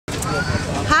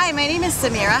Hi, my name is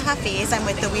Samira Hafiz. I'm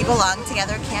with the We Belong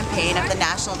Together campaign of the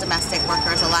National Domestic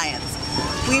Workers Alliance.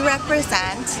 We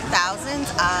represent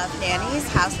thousands of nannies,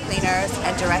 house cleaners,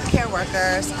 and direct care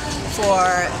workers for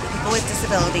people with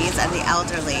disabilities and the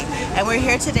elderly. And we're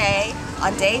here today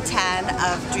on day 10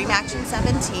 of Dream Action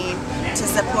 17 to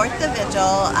support the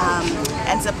vigil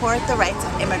and support the rights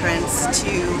of immigrants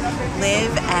to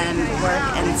live and work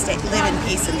and live in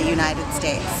peace in the United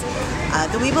States.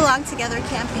 The We Belong Together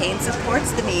campaign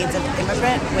supports the needs of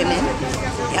immigrant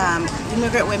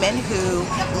women who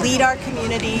lead our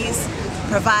communities,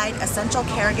 provide essential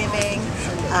caregiving,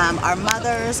 our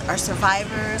mothers, our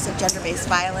survivors of gender-based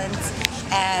violence,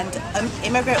 and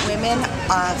immigrant women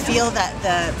feel that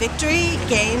the victory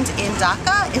gained in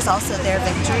DACA is also their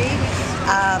victory,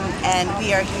 and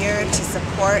we are here to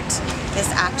support this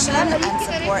action and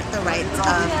support the rights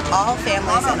of all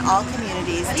families and all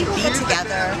communities to be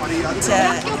together, to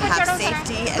have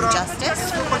safety and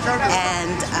justice.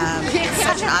 And it's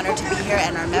such an honor to be here,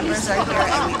 and our members are here,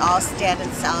 and we all stand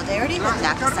in solidarity with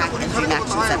Nakasec and Dream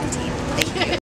Action 17. Thank you.